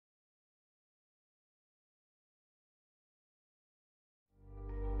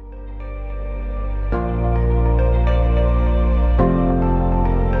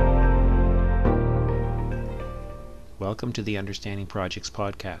welcome to the Understanding Projects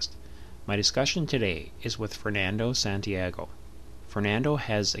podcast. My discussion today is with Fernando Santiago. Fernando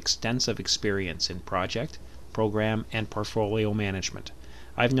has extensive experience in project, program, and portfolio management.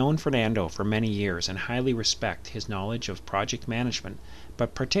 I've known Fernando for many years and highly respect his knowledge of project management,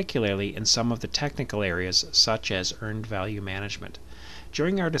 but particularly in some of the technical areas such as earned value management.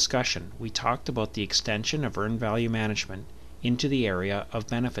 During our discussion, we talked about the extension of earned value management into the area of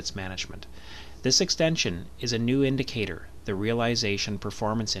benefits management. This extension is a new indicator, the Realization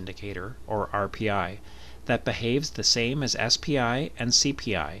Performance Indicator, or RPI, that behaves the same as SPI and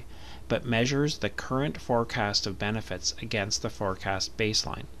CPI, but measures the current forecast of benefits against the forecast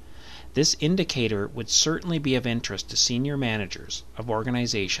baseline. This indicator would certainly be of interest to senior managers of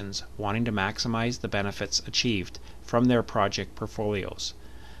organizations wanting to maximize the benefits achieved from their project portfolios.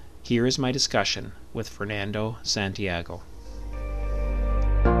 Here is my discussion with Fernando Santiago.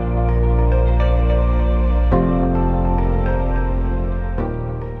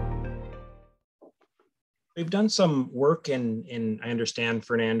 We've done some work in I understand,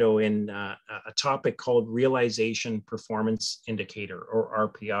 Fernando, in a topic called Realization Performance Indicator,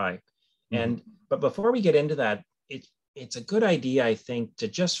 or RPI. But before we get into that, it's a good idea, I think, to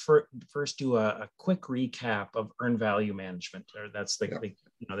just first do a quick recap of earned value management. Or that's the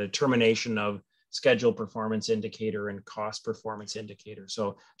determination of schedule performance indicator and cost performance indicator.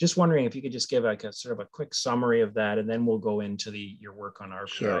 So just wondering if you could just give a sort of a quick summary of that, and then we'll go into your work on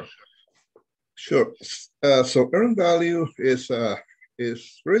RPI. Sure. So earned value is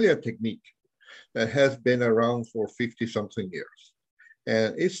really a technique that has been around for 50-something years.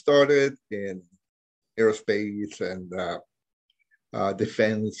 And it started in aerospace and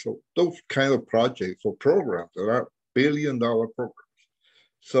defense, so those kind of projects or programs that are billion-dollar programs.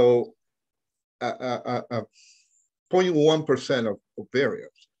 So 0.1% of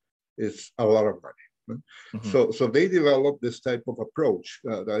variance is a lot of money. Mm-hmm. So they developed this type of approach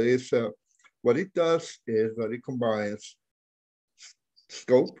that is, what it does is that it combines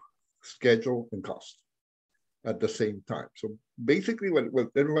scope, schedule, and cost at the same time. So basically what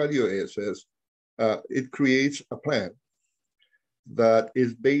earned value is it creates a plan that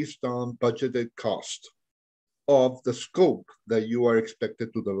is based on budgeted cost of the scope that you are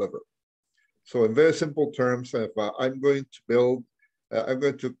expected to deliver. So in very simple terms, if I'm going to build,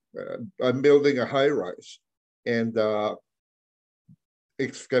 I'm building a high rise, and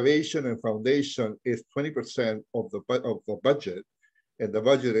excavation and foundation is 20% of the budget, and the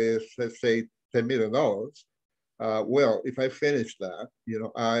budget is, let's say, $10 million. Well, if I finish that,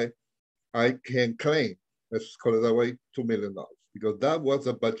 I can claim, let's call it that way, $2 million, because that was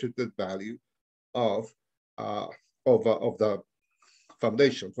the budgeted value of the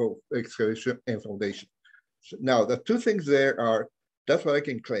foundation, so excavation and foundation. So now, the two things there are, that's what I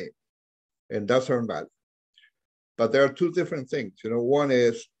can claim, and that's earned value. But there are two different things. One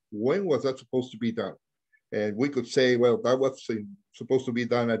is, when was that supposed to be done? And we could say, well, that was supposed to be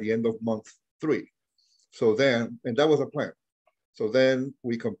done at the end of month 3. So then, and that was a plan. So then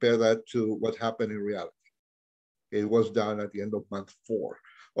we compare that to what happened in reality. It was done at the end of month 4.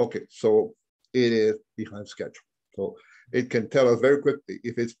 Okay, so it is behind schedule. So it can tell us very quickly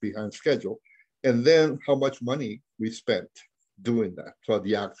if it's behind schedule, and then how much money we spent doing that. So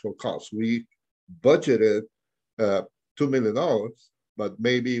the actual cost. We budgeted $2 million, but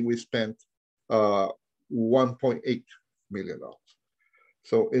maybe we spent $1.8 million.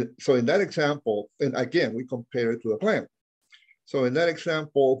 So in that example, and again, we compare it to the plan. So in that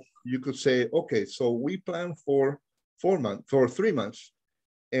example, you could say, okay, so we plan for 3 months,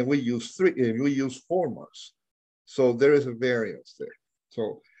 and we use 4 months. So there is a variance there.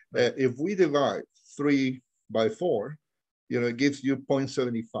 So if we divide 3 by 4, it gives you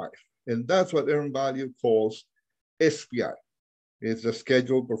 0.75. And that's what earned value calls SPI. It's the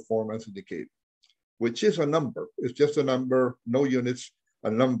Scheduled Performance Indicator, which is a number. It's just a number, no units, a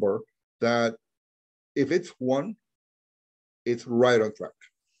number that if it's 1, it's right on track.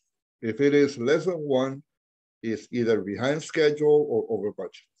 If it is less than 1, it's either behind schedule or over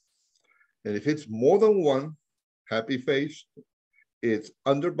budget. And if it's more than 1, happy face, it's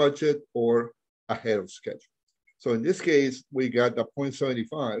under budget or ahead of schedule. So in this case, we got the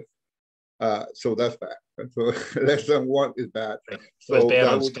 0.75. So that's bad. So less than 1 is bad. So it's bad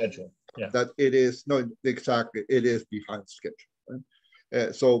on schedule. Yeah. That it is, no, exactly, it is behind schedule. Right?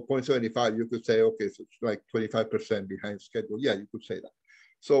 So 0.75, you could say, okay, so it's like 25% behind schedule. Yeah, you could say that.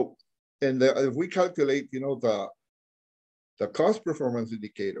 So, and if we calculate, the cost performance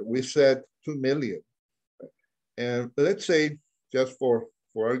indicator, we said 2 million. And let's say, just for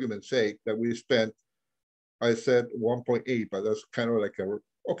argument's sake, that we spent, I said 1.8, but that's kind of like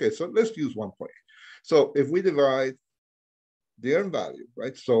okay, so let's use 1.8. So if we divide the earned value,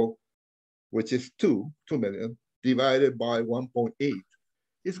 right? So, which is 2 million, divided by 1.8.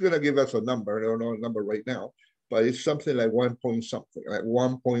 It's going to give us a number. I don't know a number right now, but it's something like 1 point something, like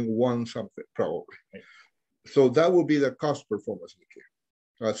 1.1 something probably. Right. So that will be the cost performance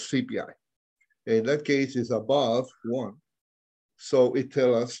indicator, CPI. In that case, it's above 1. So it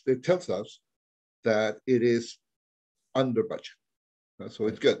tells us that it is under budget. So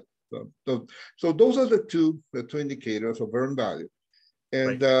it's good. So those are the two indicators of earned value.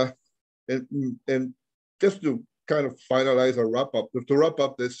 And, right. And just to kind of finalize or to wrap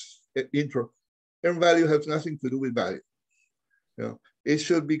up this intro, earned value has nothing to do with value. You know, it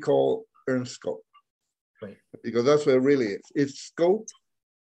should be called earned scope. Right. Because that's what it really is. It's scope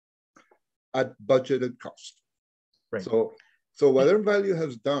at budgeted cost. Right. So what earned value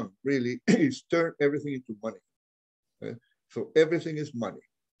has done really is turn everything into money. Okay? So everything is money.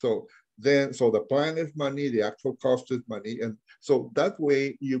 So the plan is money, the actual cost is money. And so that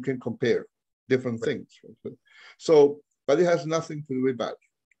way you can compare different things. So, but it has nothing to do with value.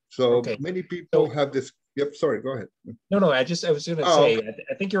 So okay. Many people have this. Yep. Sorry, go ahead. No, I was going to say, okay.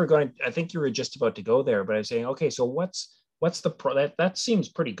 I think you were just about to go there, but I was saying, okay, so what's the that seems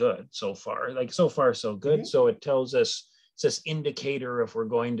pretty good so far. Like so far, so good. Mm-hmm. So it tells us, it's this indicator if we're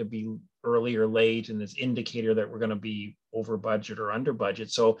going to be early or late, and this indicator that we're going to be over budget or under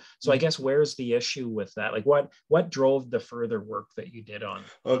budget. So I guess where's the issue with that? Like what drove the further work that you did on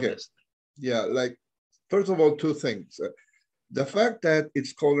this? Yeah, like first of all, two things. The fact that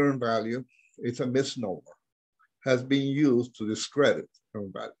it's called earned value, it's a misnomer, has been used to discredit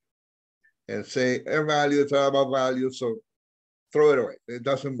earned value and say earned value is all about value, so throw it away. It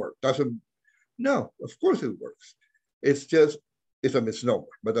doesn't work. No, of course it works. It's a misnomer,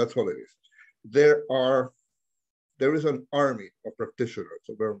 but that's all it is. There is an army of practitioners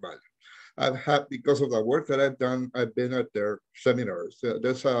of earned value. I've had, because of the work that I've done, I've been at their seminars.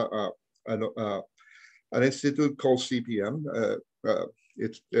 There's an institute called CPM.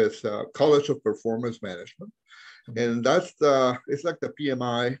 It's a College of Performance Management, and it's like the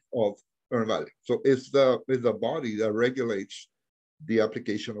PMI of earned value. So it's the body that regulates the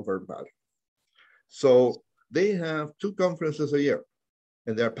application of earned value. So they have 2 conferences a year,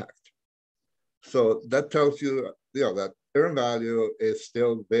 and they're packed. So that tells you, that earned value is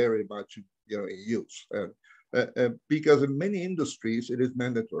still very much, in use, and because in many industries it is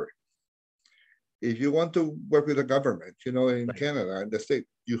mandatory. If you want to work with the government, in right. Canada and the state,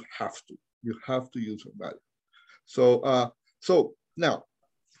 you have to use earned value. So now,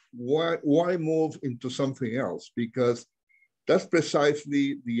 why move into something else? Because that's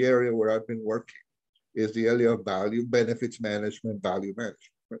precisely the area where I've been working. Is the area of value, benefits management, value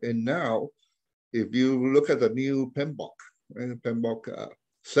management. And now, if you look at the new PMBOK, right, PMBOK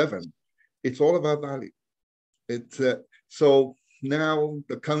 7, it's all about value. It's so now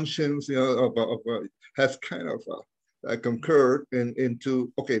the conscience has kind of concurred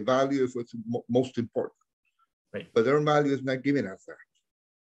into, okay, value is what's most important. Right. But earned value is not giving us that.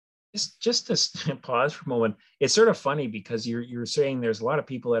 Just to pause for a moment, it's sort of funny because you're saying there's a lot of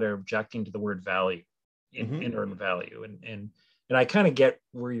people that are objecting to the word value in earned value, and I kind of get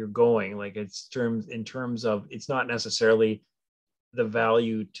where you're going. Like it's in terms of it's not necessarily the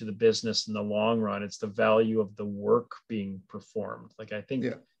value to the business in the long run; it's the value of the work being performed. Like I think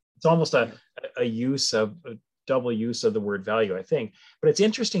it's almost a double use of the word value. I think, but it's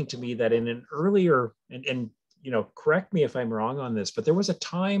interesting to me that in an earlier and correct me if I'm wrong on this, but there was a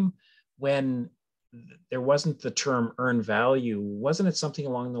time when there wasn't the term earned value. Wasn't it something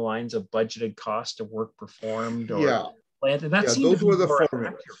along the lines of budgeted cost of work performed? Or planned? And that seemed those to be were the more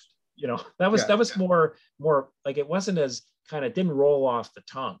formulas. Accurate. That was more like it wasn't as kind of didn't roll off the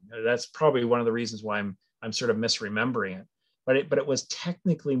tongue. That's probably one of the reasons why I'm sort of misremembering it. But it was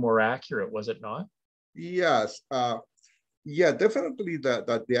technically more accurate, was it not? Yes. Definitely that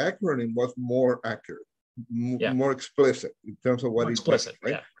the acronym was more accurate, more explicit in terms of what it meant,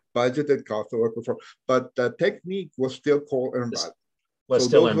 right? Yeah. Budgeted cost of work performed, but the technique was still called earned value.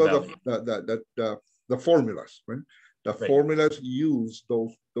 So those were the formulas, right? The formulas use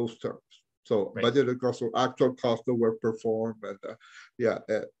those terms. So budgeted cost of actual cost of work performed,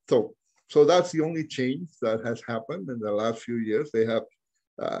 and so that's the only change that has happened in the last few years. They have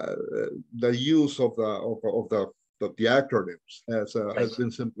the use of the acronyms has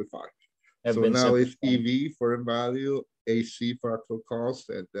been simplified. Now it's EV for earned value, AC for actual cost,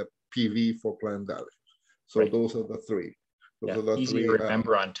 and the PV for planned value. So those are the 3. Those are the easy 3. to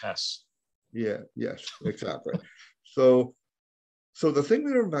remember on tests. Yes, exactly. So the thing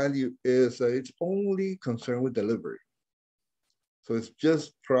with earned value is that it's only concerned with delivery. So it's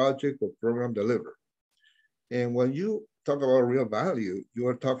just project or program delivery. And when you talk about real value, you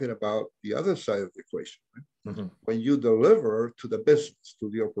are talking about the other side of the equation. Right? Mm-hmm. When you deliver to the business, to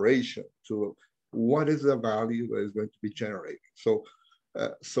the operation, to what is the value that is going to be generated. So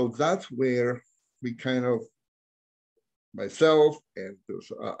that's where we kind of, myself and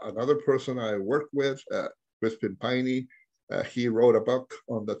there's another person I work with, Crispin Piney, he wrote a book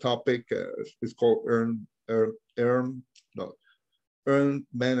on the topic. It's called Earned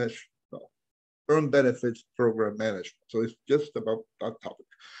Benefits Program Management. So it's just about that topic.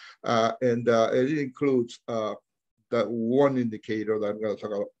 And it includes that one indicator that I'm going to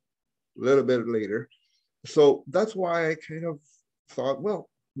talk about a little bit later. So that's why I kind of thought, well,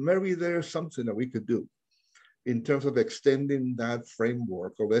 maybe there's something that we could do in terms of extending that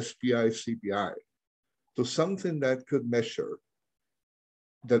framework of SPI, CPI to something that could measure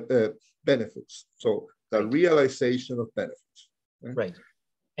the benefits. So the realization of benefits. Right.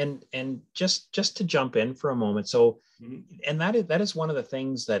 And just to jump in for a moment. So, and that is one of the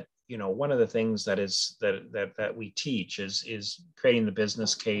things that, one of the things that we teach is creating the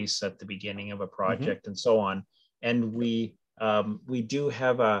business case at the beginning of a project and so on. And we do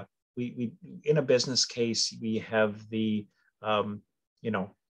have we in a business case, we have the,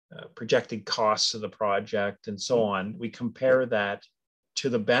 projected costs of the project and so on. We compare that to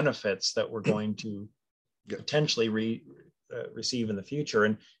the benefits that we're going to potentially receive in the future,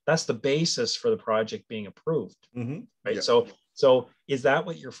 and that's the basis for the project being approved. Right. Yeah. So is that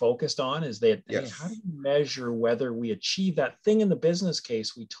what you're focused on? Is that hey, how do you measure whether we achieve that thing in the business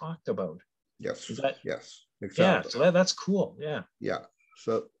case we talked about? Yes. Is that, yes. Exactly. Yeah. So that's cool. Yeah. Yeah.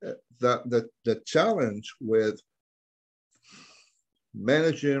 So the challenge with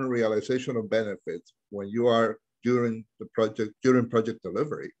managing realization of benefits when you are during project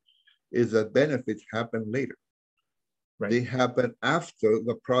delivery is that benefits happen later. Right. They happen after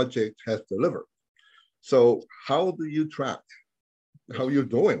the project has delivered. So how do you track how you're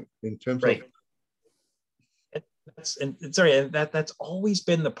doing in terms of? That's always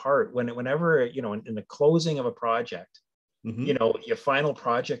been the part whenever, in the closing of a project, your final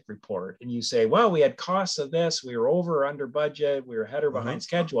project report, and you say, well, we had costs of this, we were over or under budget, we were ahead or behind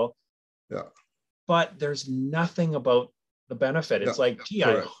schedule. Yeah. But there's nothing about the benefit. It's like, gee,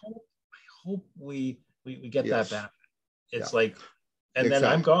 I hope we get that benefit. It's like, and then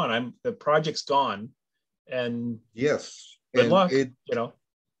I'm gone. The project's gone. And good luck,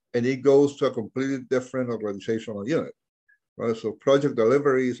 And it goes to a completely different organizational unit. Right? So project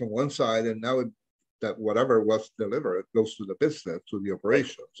delivery is on one side, and now that whatever was delivered goes to the business, to the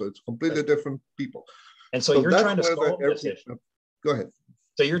operation. Right. So it's completely different people. And so you're trying to solve this issue. Go ahead.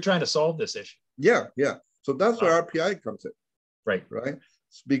 So you're trying to solve this issue. Yeah. So that's where RPI comes in. Right.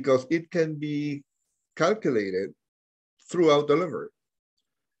 Because it can be calculated throughout delivery.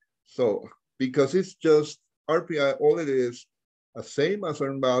 So because it's just RPI, all it is, the same as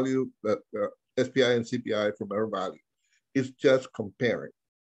earned value, that SPI and CPI from earned value. It's just comparing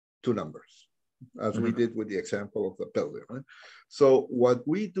two numbers, as we did with the example of the building. Right? So what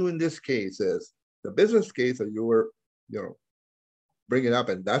we do in this case is the business case that you were, bringing up,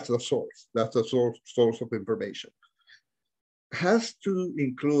 and that's the source. That's the source of information. Has to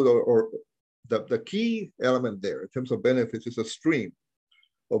include, or the key element there in terms of benefits is a stream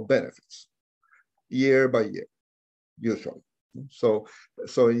of benefits, year by year, usually. So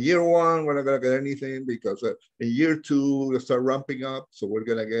in year one, we're not going to get anything because in year two, we'll start ramping up. So we're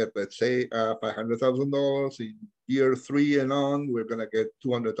going to get, let's say, $500,000. In year 3 and on, we're going to get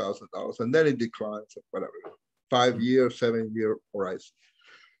 $200,000. And then it declines, whatever, 5-year, 7-year horizon.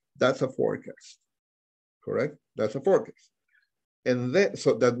 That's a forecast, correct? That's a forecast. And then,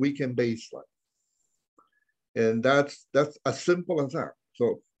 so that we can baseline. And that's as simple as that.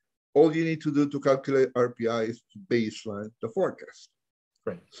 So all you need to do to calculate RPI is to baseline the forecast.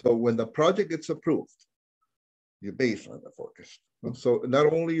 Right. So when the project gets approved, you baseline the forecast. So not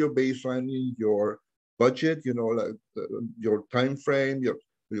only you're baselining your budget, like your time frame, you're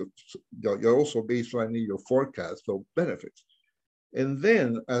also baselining your forecast of benefits. And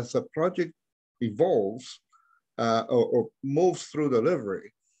then as the project evolves or moves through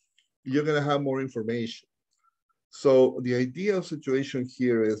delivery, you're going to have more information. So the ideal situation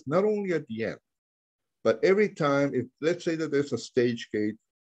here is not only at the end, but every time, if let's say that there's a stage gate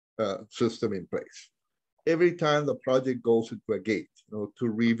system in place, every time the project goes into a gate, to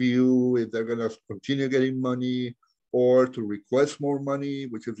review if they're going to continue getting money or to request more money,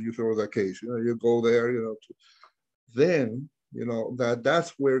 which is usually the case. You go there, then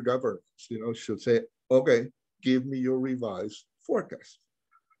that's where governance, should say, okay, give me your revised forecast.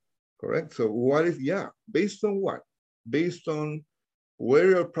 Correct. So based on what? Based on where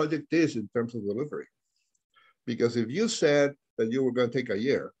your project is in terms of delivery. Because if you said that you were going to take a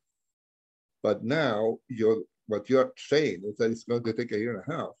year, but now what you're saying is that it's going to take a year and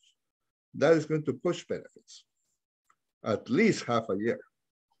a half, that is going to push benefits at least half a year.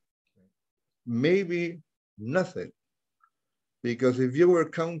 Maybe nothing. Because if you were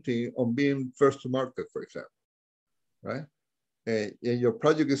counting on being first to market, for example, right? And your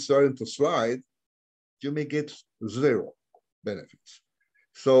project is starting to slide, you may get zero benefits.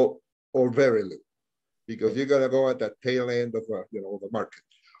 So, or very little, because you're gonna go at that tail end of the market.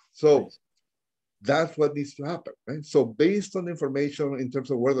 So that's what needs to happen, right? So based on information in terms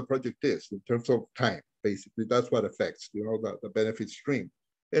of where the project is, in terms of time, basically, that's what affects, the benefit stream.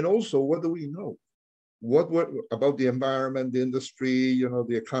 And also, what do we know? What were about the environment, the industry,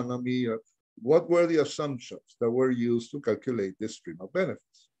 the economy? What were the assumptions that were used to calculate this stream of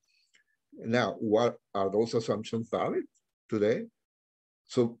benefits? Now, what are those assumptions valid today?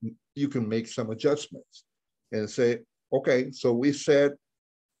 So you can make some adjustments and say, okay, so we said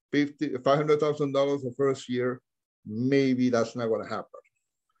 $500,000 the first year, maybe that's not going to happen.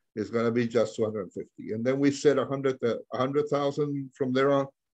 It's going to be just 250. And then we said 100,000 from there on.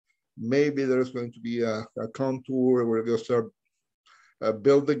 Maybe there's going to be a contour where we're going to start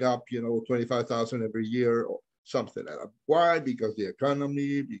building up, 25,000 every year or something like that. Why? Because the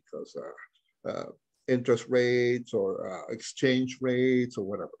economy, because interest rates or exchange rates or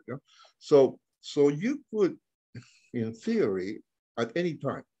whatever. So you could, in theory, at any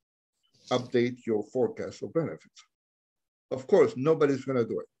time, update your forecast of benefits. Of course, nobody's going to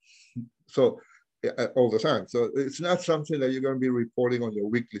do it. So all the time. So it's not something that you're going to be reporting on your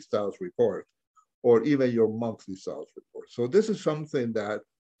weekly sales report or even your monthly sales report. So this is something that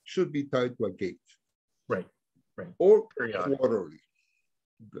should be tied to a gate. Right. Or quarterly.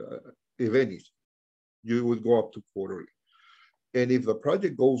 If any, you would go up to quarterly. And if the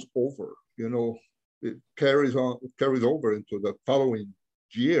project goes over, it carries over into the following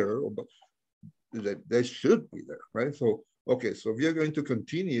year, they should be there, right? So, okay, so if you're going to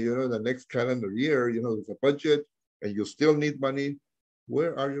continue, the next calendar year, there's a budget and you still need money,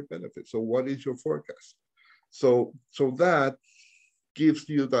 where are your benefits? So what is your forecast? So that gives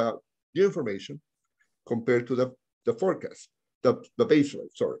you the information compared to the forecast, the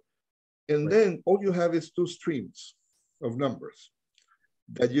baseline, sorry. And then all you have is two streams of numbers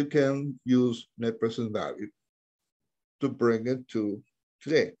that you can use net present value to bring it to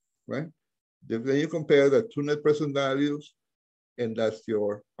today, right? Then you compare the two net present values, and that's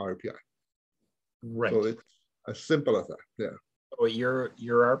your RPI. Right. So it's as simple as that. Yeah. So your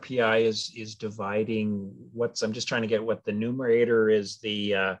RPI is dividing I'm just trying to get what the numerator is.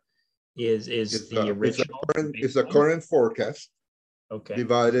 The original. It's a current forecast. Okay.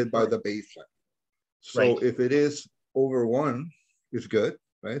 Divided by the baseline. So right. If it is over 1, it's good,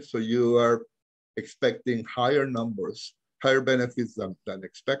 right? So you are expecting higher numbers, higher benefits than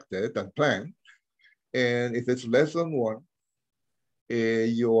expected, than planned. And if it's less than 1,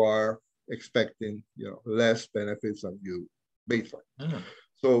 you are expecting less benefits than you baseline.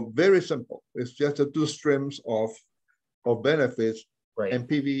 So very simple. It's just the two streams of benefits,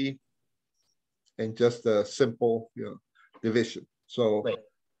 NPV, and just a simple division. So,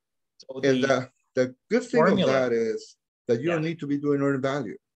 and the good thing of that is that you don't need to be doing earned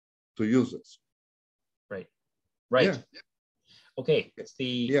value to use this. Right. Yeah. Okay. This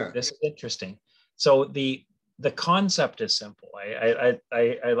is interesting. So the concept is simple. I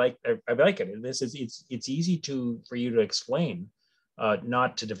like it. It's easy for you to explain,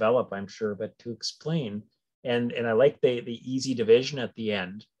 not to develop, I'm sure, but to explain. And I like the easy division at the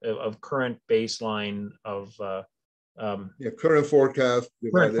end of current baseline of current forecast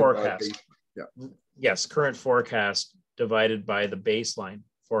divided by baseline. Yes, current forecast divided by the baseline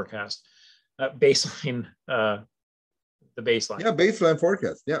forecast. The baseline. Yeah, baseline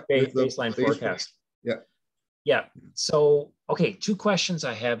forecast. Yeah, baseline forecast. Yeah. So, okay, two questions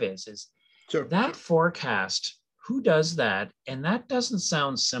I have is sure. That forecast, who does that? And that doesn't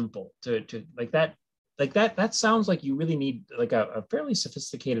sound simple to like that. Like that sounds like you really need like a fairly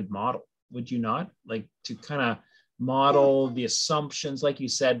sophisticated model, would you not? Like to kind of model the assumptions, like you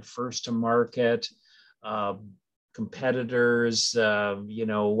said, first to market, competitors,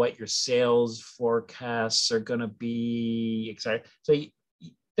 what your sales forecasts are going to be, etc. So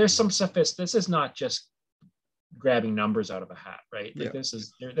there's some this is not just grabbing numbers out of a hat, right? Like this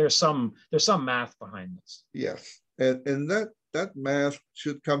is there's some math behind this. Yes, and that math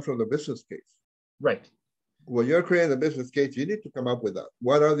should come from the business case. Right. When you're creating a business case, you need to come up with that.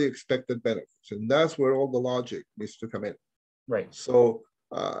 What are the expected benefits? And that's where all the logic needs to come in. Right. So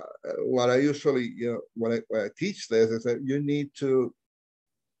what I usually, when I teach this is that you need to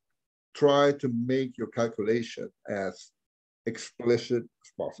try to make your calculation as explicit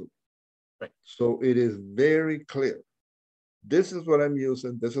as possible. Right. So it is very clear. This is what I'm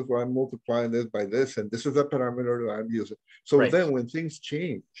using. This is what I'm multiplying this by this, and this is the parameter that I'm using. So Right. then when things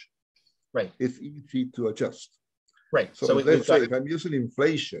change, right, it's easy to adjust. right. So let's say if I'm using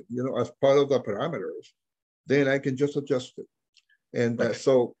inflation, as part of the parameters, then I can just adjust it. And right.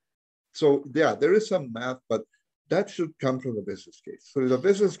 so yeah, there is some math, but that should come from the business case. So if the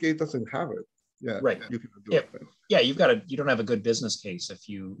business case doesn't have it, right, you can do it. Right? Yeah, you don't have a good business case if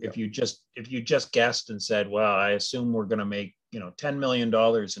you just guessed and said, well, I assume we're going to make $10 million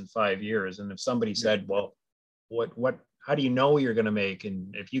in 5 years, and if somebody said, well, how do you know you're going to make,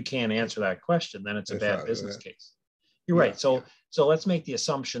 and if you can't answer that question, then it's a bad business case. You're right. So let's make the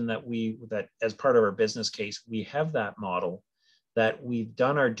assumption that that as part of our business case, we have that model, that we've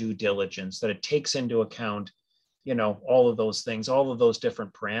done our due diligence, that it takes into account, all of those things, all of those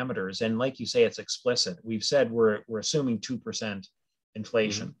different parameters. And like you say, it's explicit. We've said we're assuming 2%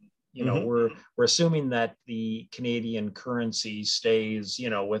 inflation. We're assuming that the Canadian currency stays,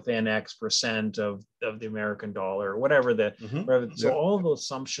 within X percent of the American dollar, or whatever so all of those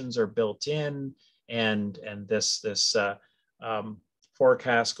assumptions are built in, and this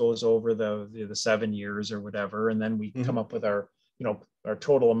forecast goes over the 7 years or whatever, and then we come up with our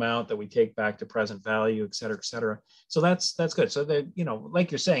total amount that we take back to present value, et cetera, et cetera. So that's good. So that,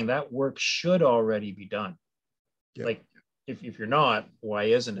 like you're saying, that work should already be done. Yeah. Like if you're not, why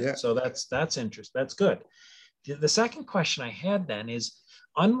isn't it? Yeah. So that's interesting. That's good. The second question I had then is,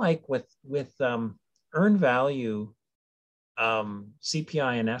 unlike with earned value,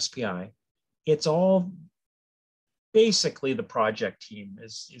 CPI and SPI, it's all basically the project team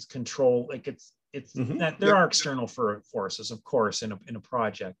is controlled. Like it's that there are external forces, of course, in a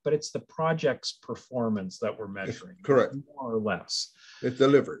project, but it's the project's performance that we're measuring. Correct. More or less. It's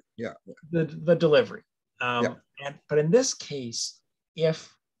delivery. Yeah. The delivery. But in this case,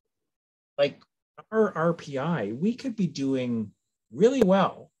 if like our RPI, we could be doing really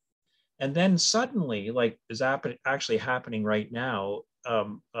well, and then suddenly, like is actually happening right now,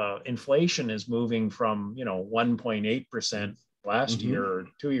 inflation is moving from 1.8% last year or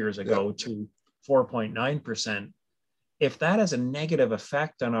 2 years ago to 4.9%. If that has a negative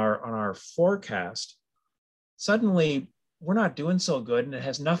effect on our forecast, suddenly we're not doing so good, and it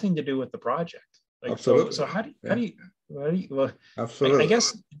has nothing to do with the project. Like, absolutely. So how do you well, absolutely. I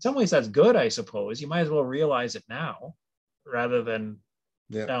guess in some ways that's good, I suppose. You might as well realize it now rather than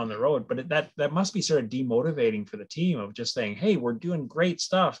down the road. But that must be sort of demotivating for the team, of just saying, hey, we're doing great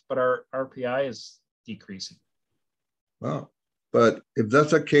stuff, but our RPI is decreasing. Wow. But if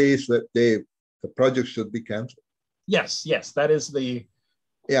that's the case, that the project should be canceled. Yes, that is the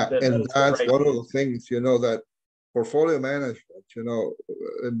and that's one of the things, that portfolio management,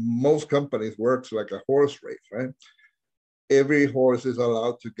 in most companies works like a horse race, right? Every horse is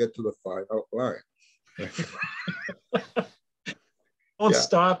allowed to get to the final line. Don't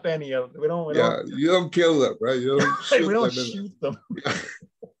stop any of them. We don't. You don't kill them, right? You don't shoot we don't shoot them.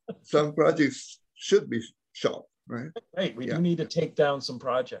 Some projects should be shot, right? Right. We do need to take down some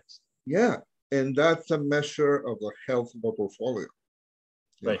projects. Yeah, and that's a measure of the health of a portfolio.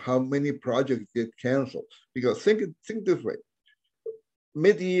 Right. How many projects get canceled? Because think this way.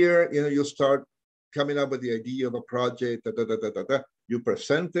 Mid-year, you start coming up with the idea of a project. You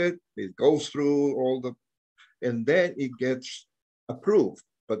present it. It goes through and then it gets approved.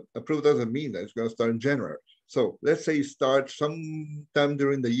 But approved doesn't mean that it's going to start in January. So let's say you start sometime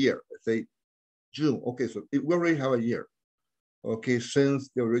during the year. Let's say June. Okay, so we already have a year. Okay, since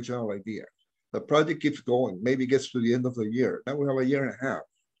the original idea. The project keeps going. Maybe gets to the end of the year. Now we have a year and a half.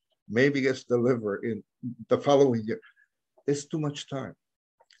 Maybe gets delivered in the following year. It's too much time.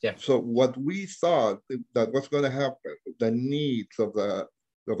 Yeah. So what we thought that what's going to happen, the needs of the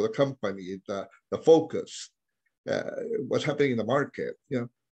company, the focus, what's happening in the market,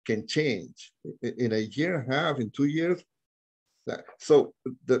 can change in a year and a half, in 2 years. So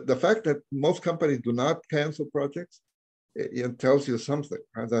the fact that most companies do not cancel projects, it tells you something.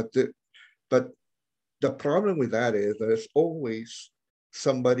 Right? But the problem with that is that there's always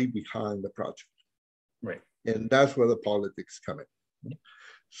somebody behind the project. Right. And that's where the politics come in.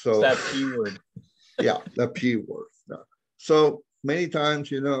 So it's that P word. The P word. Yeah. So many times,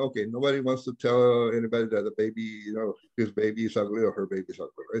 okay, nobody wants to tell anybody that the baby, his baby is ugly or her baby is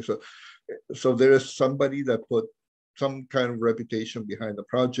ugly, right? So there is somebody that put some kind of reputation behind the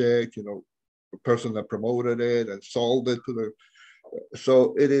project, the person that promoted it and sold it to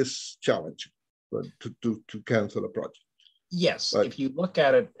so it is challenging to cancel a project. Yes, But if you look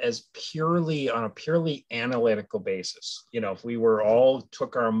at it as purely on a purely analytical basis, if we were all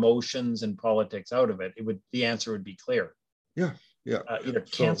took our emotions and politics out of it, the answer would be clear. yeah, yeah. Either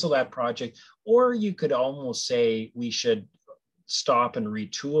cancel that project, or you could almost say we should stop and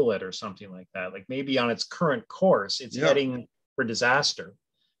retool it or something like that. Like maybe on its current course, it's heading for disaster.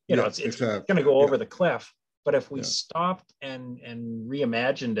 It's exactly. going to go over the cliff. But if we Yeah. stopped and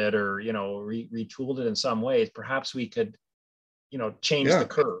reimagined it, or retooled it in some ways, perhaps we could change the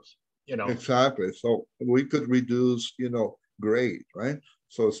curve. Exactly. So we could reduce, grade, right?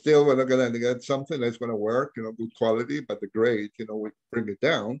 So still we're not going to get something that's going to work, good quality, but the grade, we bring it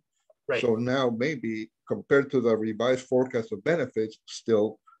down. Right. So now maybe compared to the revised forecast of benefits,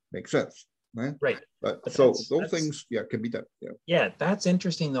 still makes sense, right? Right. But so those things, can be done. Yeah. Yeah, that's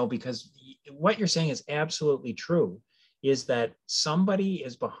interesting though, because what you're saying is absolutely true. Is that somebody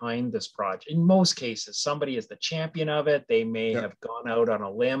is behind this project? In most cases, somebody is the champion of it. They may have gone out on a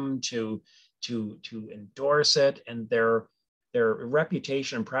limb to endorse it, and their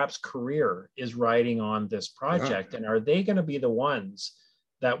reputation and perhaps career is riding on this project. And are they going to be the ones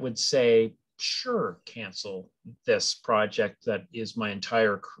that would say, sure, cancel this project that is my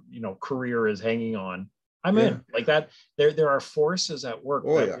entire career is hanging on? I'm in like that. There are forces at work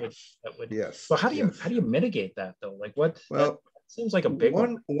that would. Yes. So how do you mitigate that though? Like what? Well, that seems like a big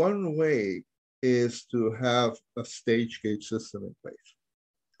one. One way is to have a stage gate system in place.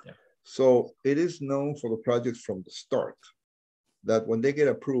 Yeah. So it is known for the projects from the start that when they get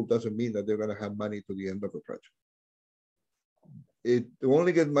approved doesn't mean that they're going to have money to the end of the project. They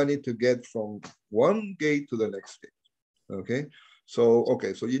only get money to get from one gate to the next gate. Okay. So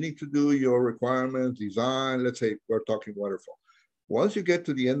you need to do your requirements, design. Let's say we're talking waterfall. Once you get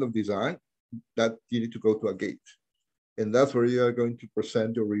to the end of design, that you need to go to a gate. And that's where you are going to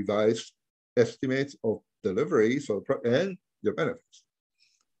present your revised estimates of delivery and your benefits.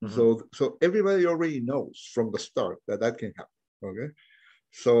 Mm-hmm. So everybody already knows from the start that can happen. Okay.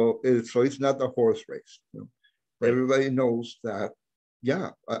 So it's not a horse race. Right. Everybody knows that,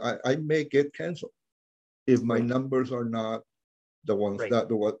 I may get canceled if my numbers are not the ones that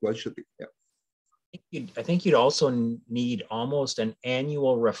what should be. Yeah. I think you'd also need almost an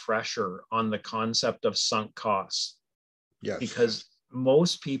annual refresher on the concept of sunk costs. Yes. Because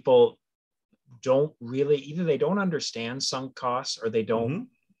most people don't really, either they don't understand sunk costs or they don't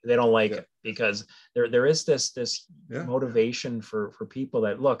like it, because there is this motivation for people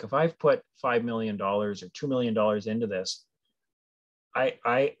that, look, if I've put $5 million or $2 million into this,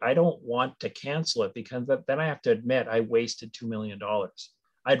 I don't want to cancel it, because then I have to admit I wasted $2 million.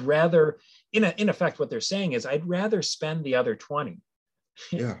 I'd rather, in effect, what they're saying is I'd rather spend the other 20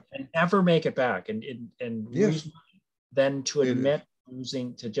 and never make it back and than to admit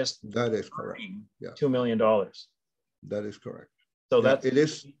losing to just that is correct. $2 million. That is correct. So that's it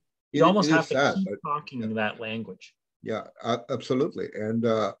is. You almost have to keep talking that language. Yeah, absolutely. And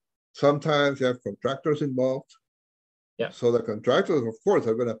sometimes you have contractors involved. Yeah. So the contractors, of course,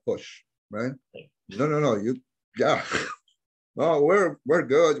 are going to push, right? No. No, we're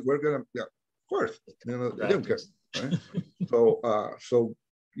good. We're gonna, of course. They don't care, right? So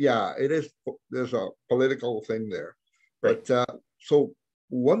it is. There's a political thing there, but so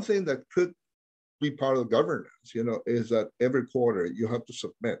one thing that could be part of governance, is that every quarter you have to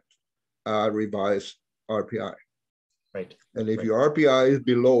submit a revised RPI. Right. And if your RPI is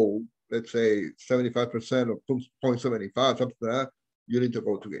below, let's say 75% of 0.75, something like that, you need to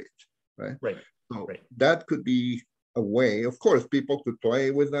go to gate, right? Right. So that could be a way. Of course, people could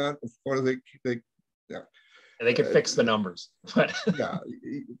play with that. Of course, they and they could fix the numbers. But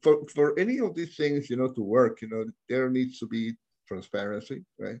for any of these things, to work, there needs to be transparency,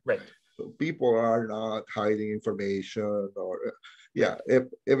 right? Right. So people are not hiding information, or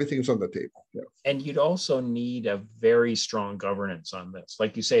everything's on the table. Yeah. And you'd also need a very strong governance on this.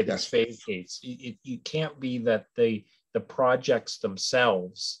 Like you say, these phase gates, you can't be that the projects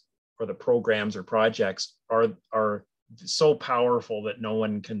themselves, or the programs or projects are so powerful that no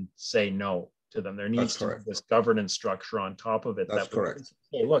one can say no to them. There needs to be this governance structure on top of it. That's correct.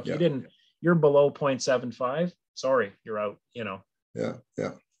 Hey, look, you're below 0.75. Sorry, you're out, Yeah,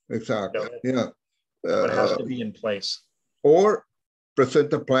 exactly. Yeah. It has to be in place. Or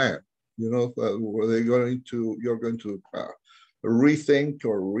present a plan, where you're going to rethink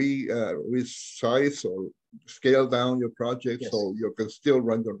or resize or scale down your project so you can still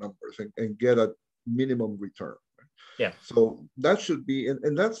run your numbers and get a minimum return. Right? Yeah. So that should be,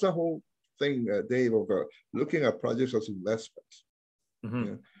 and that's the whole thing, Dave, of looking at projects as investments.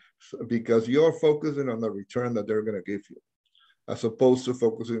 Mm-hmm. Because you're focusing on the return that they're going to give you, as opposed to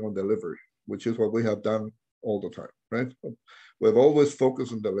focusing on delivery, which is what we have done all the time, right? We've always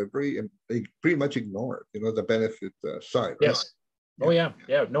focused on delivery, and they pretty much ignore, the benefit side, right? Yes. Oh yeah.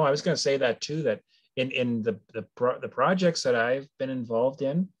 No, I was going to say that too. That in the projects that I've been involved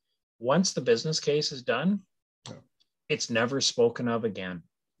in, once the business case is done, it's never spoken of again.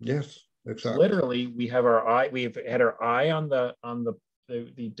 Yes, exactly. Literally, we've had our eye on the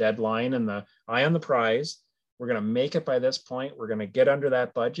deadline and the eye on the prize. We're going to make it by this point. We're going to get under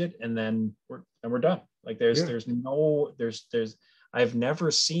that budget, and then we're done. Like there's I've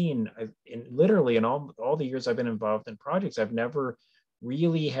never seen, in all the years I've been involved in projects, I've never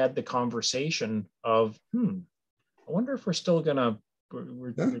really had the conversation of, I wonder if we're still gonna.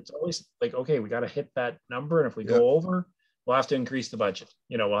 It's always like, okay, we got to hit that number, and if we go over, we'll have to increase the budget.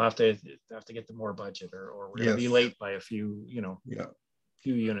 We'll have to get the more budget, or we're going to be late by a few,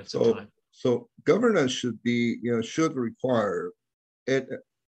 few units of time. So governance should require it.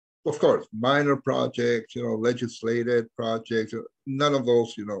 Of course, minor projects, legislated projects, none of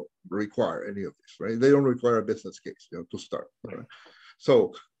those, require any of this, right? They don't require a business case, to start. Right?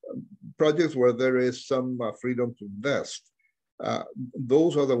 So projects where there is some freedom to invest,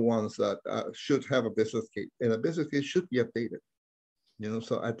 those are the ones that should have a business case, and a business case should be updated.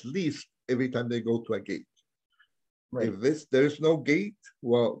 So at least every time they go to a gate. Right. If there's no gate,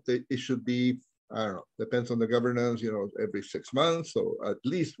 well, it should be, I don't know, depends on the governance, every 6 months, so at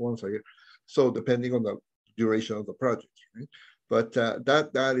least once a year. So depending on the duration of the project, right? But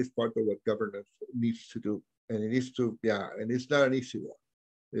that is part of what governance needs to do, and it needs to, and it's not an easy one.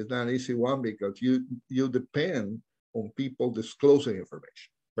 It's not an easy one because you depend on people disclosing information.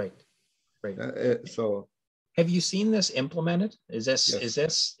 Right. So. Have you seen this implemented? Is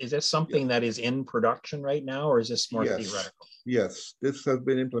this something that is in production right now, or is this more theoretical? Yes, this has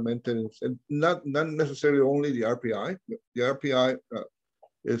been implemented, and not necessarily only the RPI. The RPI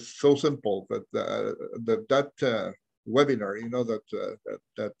is so simple that that webinar,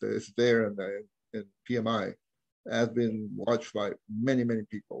 that is there in PMI, has been watched by many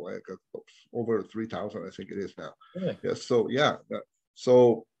people, like over 3,000, I think it is now. Really?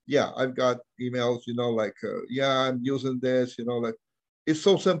 Yeah, I've got emails, I'm using this, like it's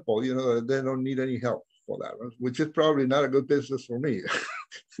so simple, they don't need any help for that, which is probably not a good business for me.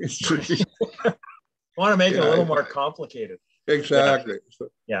 I want to make it a little more complicated. Exactly.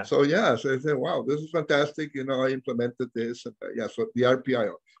 So I said, wow, this is fantastic. I implemented this. And, so the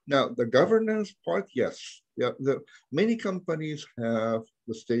RPI. Now, the governance part, yes. Yeah, many companies have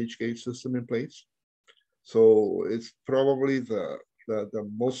the stage gate system in place. So it's probably the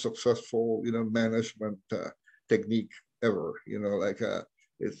most successful, management technique ever. I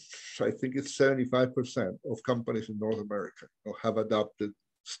think it's 75% of companies in North America have adopted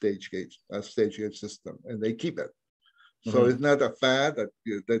stage gate system, and they keep it. So it's not a fad that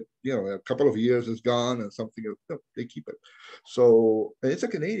a couple of years is gone and something else. No, they keep it. So it's a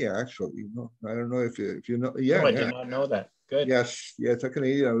Canadian, actually. I don't know if you know. Yeah, I did not know that. Good. Yes, it's a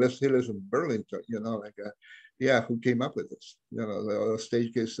Canadian. Unless he lives in Burlington, who came up with this, the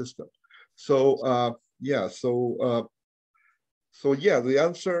stage gate system. So the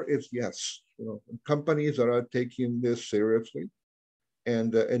answer is yes. Companies that are taking this seriously,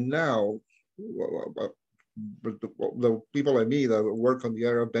 and now the people like me that work on the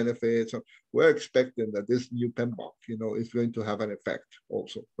area of benefits, we're expecting that this new PMBOK, is going to have an effect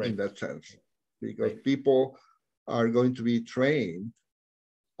also in that sense, because people are going to be trained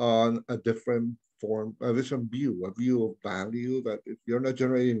on a different form, a different view, a view of value, that if you're not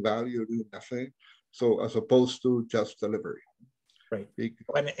generating value, you're doing nothing. So as opposed to just delivery. Right.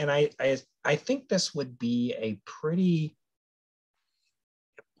 And I think this would be a pretty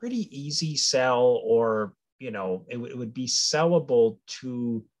easy sell, or it would be sellable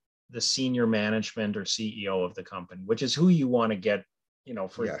to the senior management or CEO of the company, which is who you want to get.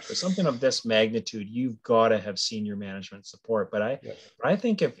 For something of this magnitude, you've got to have senior management support. But I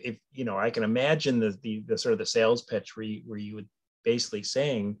think if I can imagine the sort of the sales pitch where you would basically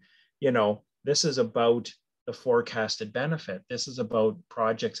saying, this is about the forecasted benefit. This is about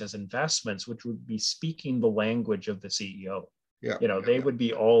projects as investments, which would be speaking the language of the CEO. They would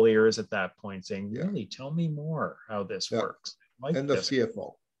be all ears at that point, saying, really, tell me more how this works. And the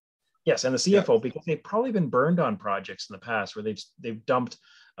CFO. Yes, and the CFO, because they've probably been burned on projects in the past where they've dumped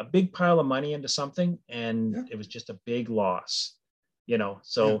a big pile of money into something and it was just a big loss.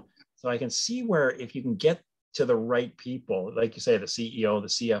 So I can see where if you can get to the right people, like you say, the CEO, the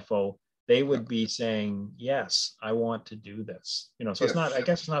CFO, they would be saying, yes, I want to do this. So it's not, I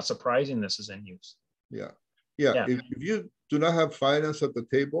guess it's not surprising this is in use. Yeah. If you do not have finance at the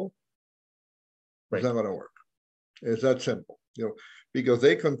table, it's not going to work. It's that simple, because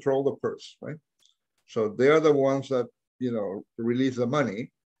they control the purse, right? So they're the ones that, release the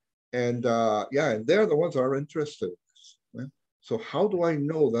money. And and they're the ones that are interested in this. Right? So how do I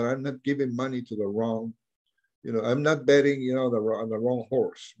know that I'm not giving money to the wrong, I'm not betting, on the wrong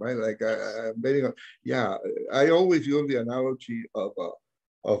horse, right? Like I'm betting on, I always use the analogy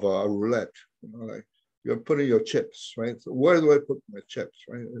of a roulette, like you're putting your chips, right? So where do I put my chips,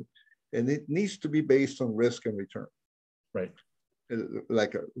 right? And it needs to be based on risk and return. Right.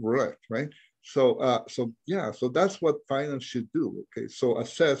 Like a roulette, right? So so that's what finance should do. Okay, so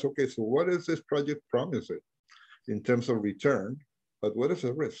assess, okay, so what is this project promising in terms of return, but what is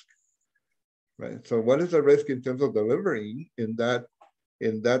the risk, right? So what is the risk in terms of delivering in that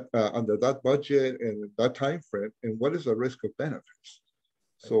under that budget and that time frame, and what is the risk of benefits?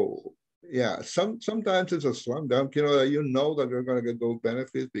 So sometimes it's a slam dunk, that that you're going to get those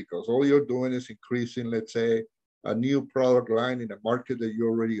benefits because all you're doing is increasing, let's say, a new product line in a market that you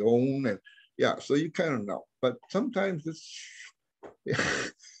already own, and so you kind of know. But sometimes it's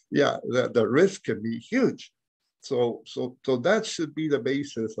the risk can be huge. So that should be the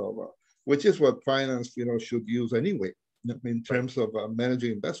basis of which is what finance should use anyway in terms of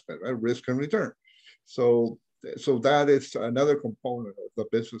managing investment, right? Risk and return. So that is another component of the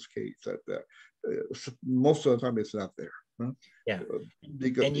business case that most of the time it's not there. Huh? Yeah,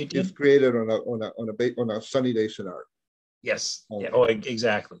 because it's created on a sunny day scenario. Yes. Yeah. Oh,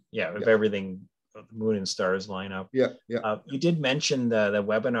 exactly. Yeah. If everything, the moon and stars line up. Yeah. You did mention the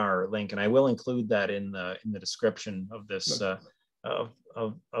webinar link, and I will include that in the description of this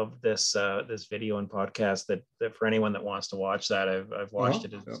of this video and podcast. That for anyone that wants to watch that, I've watched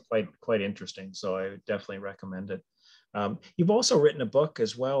it. It's quite interesting. So I would definitely recommend it. You've also written a book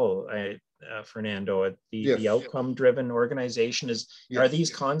as well, Fernando. The outcome-driven organization are these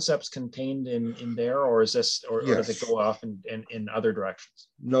concepts contained in there, or is this, or does it go off in other directions?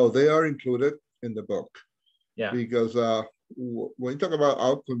 No, they are included in the book. Yeah, because when you talk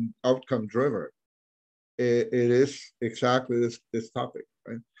about outcome-driven, it is exactly this topic,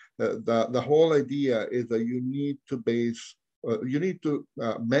 right? The whole idea is that you need to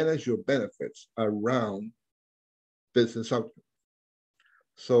manage your benefits around business outcomes.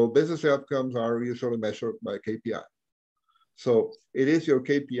 So business outcomes are usually measured by KPI. So it is your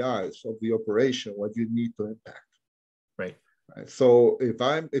KPIs of the operation what you need to impact. Right. So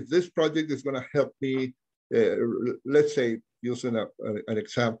if this project is going to help me, let's say using an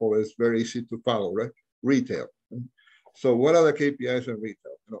example is very easy to follow, right? Retail. So what are the KPIs in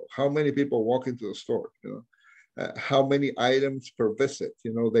retail? How many people walk into the store? How many items per visit?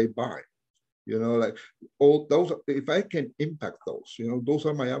 They buy. Like all those, if I can impact those, those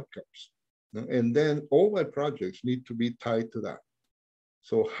are my outcomes. And then all my projects need to be tied to that.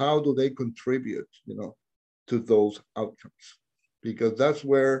 So how do they contribute, to those outcomes? Because that's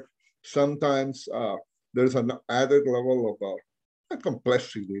where sometimes there's an added level of not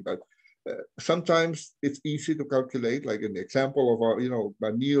complexity, but sometimes it's easy to calculate. Like in the example of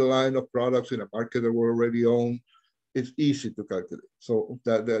a new line of products in a market that we already own, it's easy to calculate. So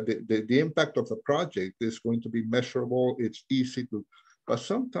the impact of the project is going to be measurable. It's easy to, but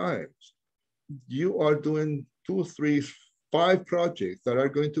sometimes you are doing 2, 3, 5 projects that are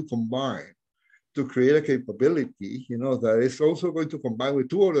going to combine to create a capability, that is also going to combine with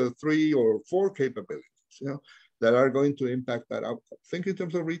 2 or 3 or 4 capabilities, that are going to impact that outcome. Think in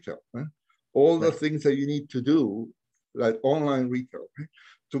terms of retail, right? All the things that you need to do, like online retail, right?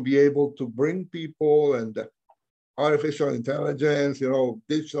 To be able to bring people and artificial intelligence,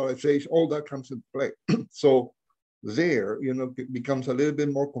 digitalization, all that comes into play. So there, it becomes a little bit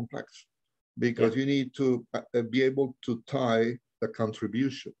more complex because you need to be able to tie the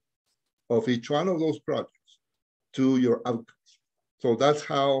contribution of each one of those projects to your outcomes. So that's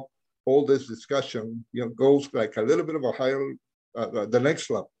how all this discussion, goes like a little bit of a higher, the next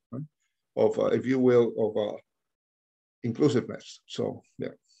level, right? Of, if you will, of inclusiveness. So, yeah.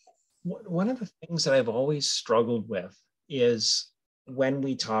 One of the things that I've always struggled with is when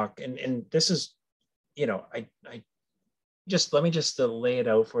we talk, and this is, I just, let me just lay it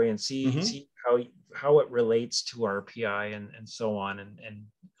out for you and see how it relates to RPI and so on, and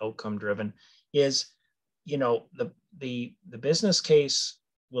outcome driven is, the business case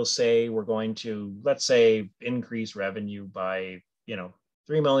will say we're going to, let's say, increase revenue by,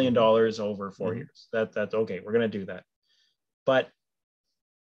 $3 million over 4 years. That's okay. We're going to do that. But,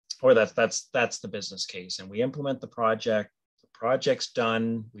 or that's the business case, and we implement the project. The project's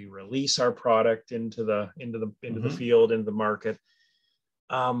done. We release our product into the field, into the market,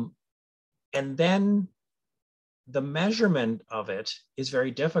 and then the measurement of it is very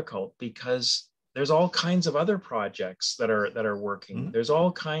difficult because there's all kinds of other projects that are working. Mm-hmm. There's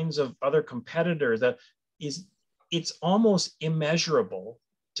all kinds of other competitors that it's almost immeasurable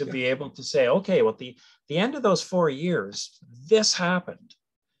to be able to say, okay, well, the end of those 4 years, this happened.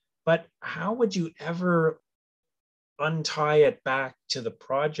 But how would you ever untie it back to the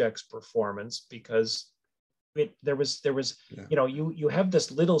project's performance? Because there was you have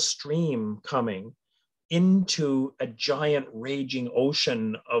this little stream coming into a giant raging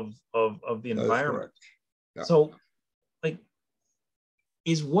ocean of the environment. Yeah. So, like,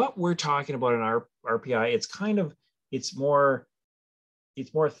 is what we're talking about in our RPI, it's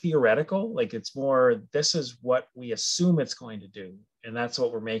more theoretical. Like, it's more, this is what we assume it's going to do, and that's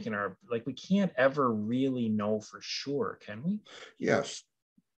what we're making we can't ever really know for sure, can we? Yes,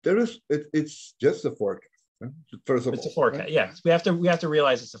 there is. It's just a forecast. First of all, it's a forecast. Right? Yes, we have to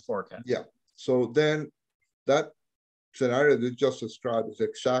realize it's a forecast. Yeah. So then that scenario that you just described is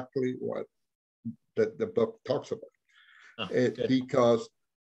exactly what the book talks about. Because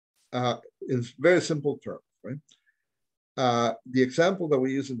in very simple terms, right? The example that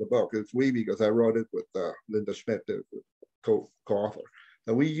we use in the book is because I wrote it with Linda Schmidt, the co-author,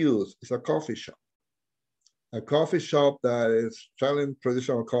 that we use is a coffee shop. A coffee shop that is selling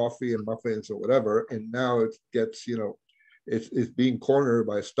traditional coffee and muffins or whatever, and now it gets, it's being cornered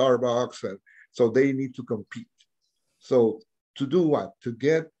by Starbucks, and so they need to compete. So to do what? To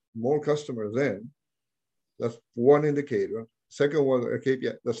get more customers in. That's one indicator. Second one,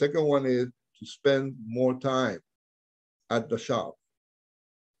 KPI. The second one is to spend more time at the shop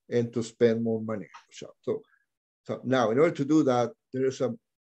and to spend more money at the shop. So now, in order to do that, there is a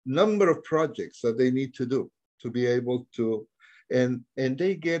number of projects that they need to do to be able to, and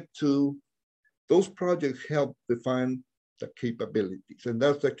they get to, those projects help define the capabilities. And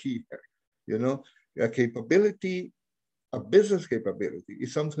that's the key here, a capability, a business capability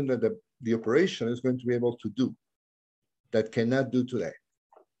is something that the operation is going to be able to do that cannot do today,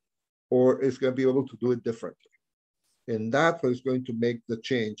 or is going to be able to do it differently. And that's what is going to make the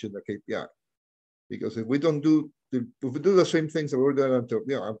change in the KPI. Because if we do the same things that we're doing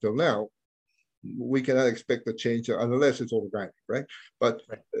until now, we cannot expect a change unless it's organic, right? But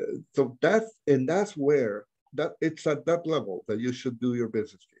so that's where it's at that level that you should do your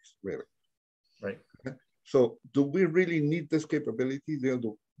business case, really. Right. Okay? So do we really need this capability?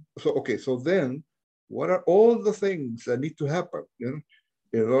 So then what are all the things that need to happen, in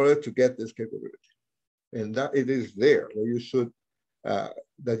order to get this capability? And that it is there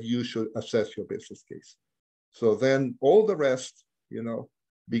that you should assess your business case. So then all the rest,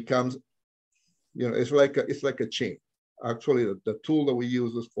 becomes, it's like a chain. Actually, the tool that we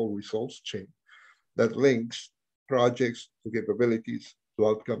use is called results chain that links projects to capabilities to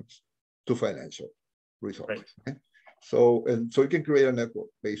outcomes to financial results. Right. Okay? So you can create a network,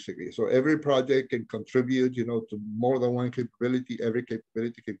 basically. So every project can contribute, to more than one capability. Every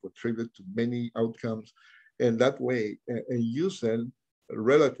capability can contribute to many outcomes. And that way, and use then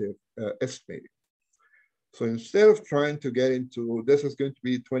relative estimating. So instead of trying to get into, this is going to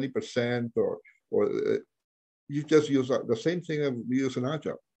be 20%, or you just use the same thing that we use in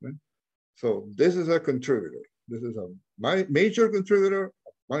Agile. Right? So this is a contributor. This is a major contributor,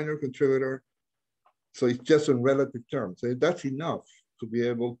 a minor contributor. So it's just in relative terms. And that's enough to be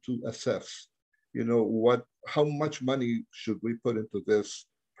able to assess, how much money should we put into this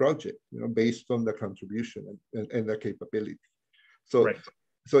project, based on the contribution and the capability. So,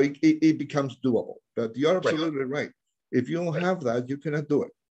 so it becomes doable. But you're absolutely right. If you don't have that, you cannot do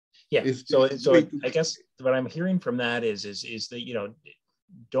it. Yeah. So I guess what I'm hearing from that is that,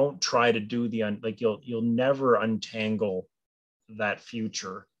 don't try to do you'll never untangle that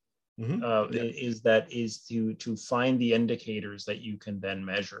future. Is to find the indicators that you can then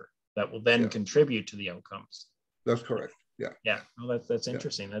measure that will then contribute to the outcomes. That's correct. Yeah. Yeah. Well, that's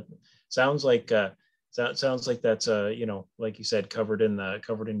interesting. That sounds like that's like you said, covered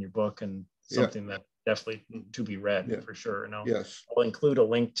in your book, and something that definitely to be read for sure. And I'll include a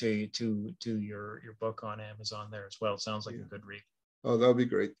link to your book on Amazon there as well. It sounds like a good read. Oh, that'll be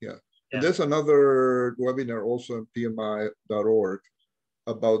great. Yeah. And there's another webinar also on PMI.org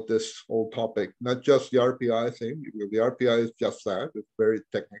about this whole topic, not just the RPI thing. The RPI is just that; it's very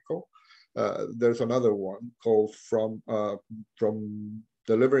technical. There's another one called from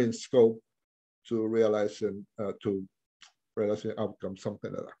delivering scope to realizing outcome,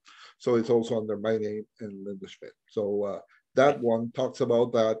 something like that. So it's also under my name and Linda Schmidt. So that one talks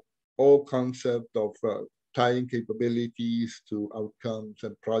about that whole concept of tying capabilities to outcomes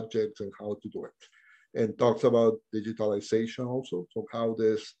and projects and how to do it, and talks about digitalization also. So how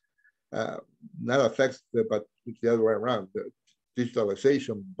this not affects but it's the other way around.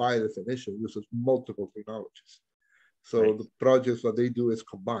 digitalization, by definition, uses multiple technologies. So Right. the projects, what they do is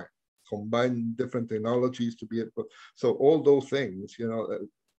combine different technologies to be able. So all those things,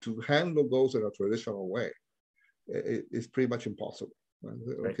 to handle those in a traditional way, is pretty much impossible. Right?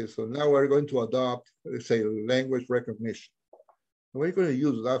 Right. Okay, so now we're going to adopt, let's say, language recognition. And we're going to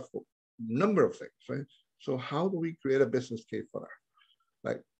use that for a number of things, right? So how do we create a business case for that?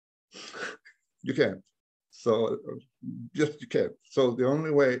 Like, you can't. So just you can't. So the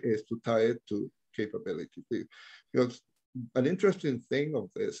only way is to tie it to capability. Because an interesting thing of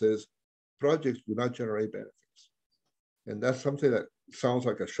this is projects do not generate benefits. And that's something that sounds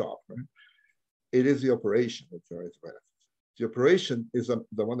like a shock, right? It is the operation that generates benefits. The operation is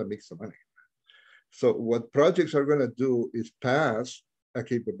the one that makes the money. So what projects are going to do is pass a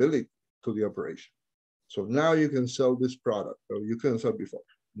capability to the operation. So now you can sell this product, or you couldn't sell before.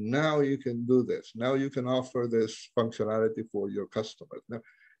 Now you can do this. Now you can offer this functionality for your customers. Now,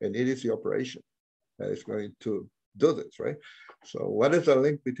 and it is the operation that is going to do this, right? So what is the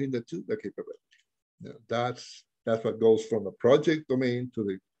link between the two? The capability. That's what goes from the project domain to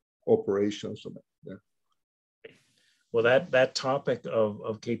the operations domain. Yeah. Well, that topic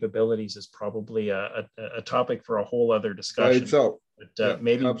of capabilities is probably a topic for a whole other discussion. By itself. But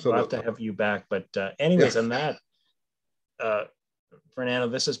maybe we'll have to have you back. But anyways, on that, Fernando,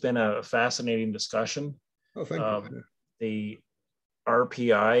 this has been a fascinating discussion. Oh, thank you. The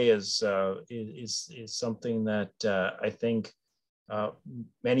RPI is something that I think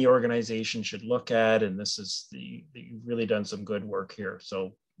many organizations should look at, and you've really done some good work here.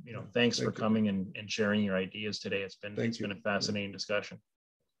 So, thanks for coming and sharing your ideas today. It's been a fascinating discussion.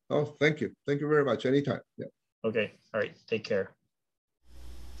 Oh, thank you. Thank you very much. Anytime. Yeah. Okay. All right. Take care.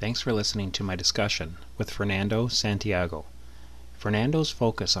 Thanks for listening to my discussion with Fernando Santiago. Fernando's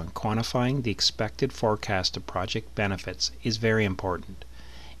focus on quantifying the expected forecast of project benefits is very important.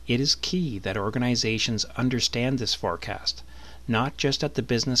 It is key that organizations understand this forecast, not just at the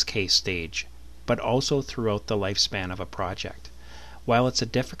business case stage, but also throughout the lifespan of a project. While it's a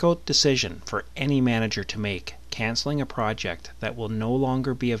difficult decision for any manager to make, canceling a project that will no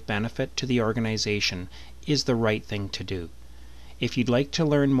longer be of benefit to the organization is the right thing to do. If you'd like to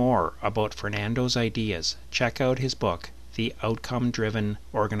learn more about Fernando's ideas, check out his book, The Outcome-Driven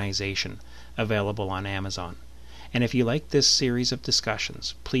Organization, available on Amazon. And if you like this series of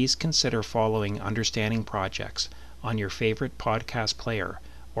discussions, please consider following Understanding Projects on your favorite podcast player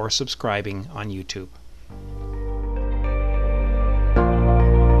or subscribing on YouTube.